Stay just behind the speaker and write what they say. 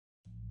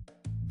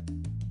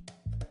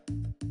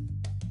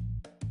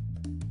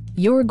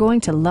You're going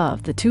to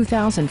love the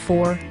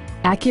 2004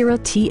 Acura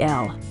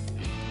TL.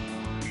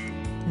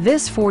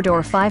 This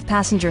four-door,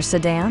 five-passenger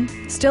sedan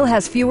still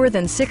has fewer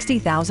than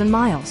 60,000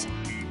 miles.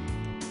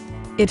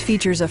 It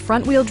features a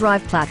front-wheel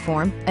drive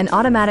platform, an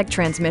automatic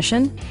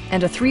transmission,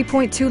 and a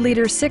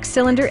 3.2-liter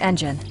six-cylinder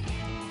engine.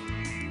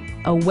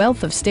 A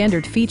wealth of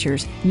standard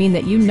features mean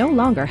that you no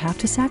longer have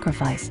to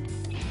sacrifice,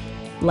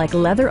 like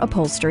leather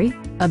upholstery,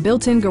 a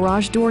built-in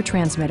garage door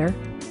transmitter,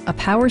 a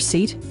power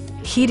seat,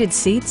 heated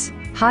seats,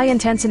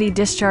 high-intensity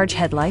discharge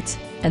headlights,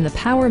 and the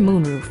power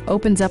moonroof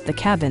opens up the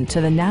cabin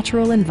to the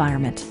natural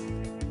environment.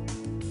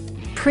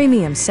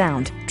 Premium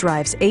sound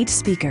drives 8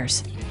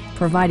 speakers,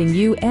 providing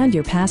you and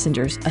your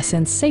passengers a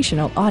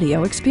sensational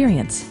audio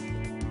experience.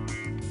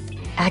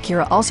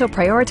 Acura also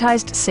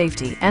prioritized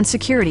safety and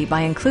security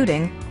by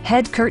including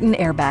head curtain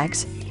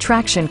airbags,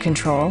 traction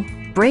control,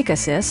 brake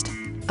assist,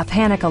 a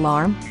panic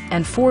alarm,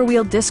 and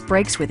 4-wheel disc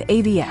brakes with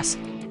ABS.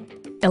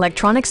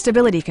 Electronic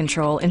stability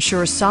control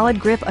ensures solid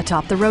grip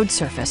atop the road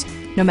surface,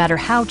 no matter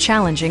how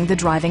challenging the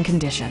driving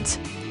conditions.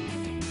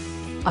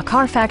 A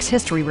Carfax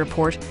history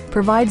report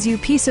provides you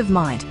peace of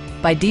mind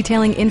by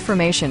detailing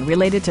information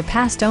related to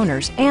past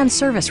owners and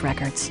service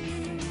records.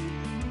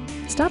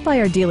 Stop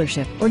by our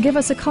dealership or give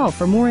us a call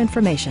for more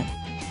information.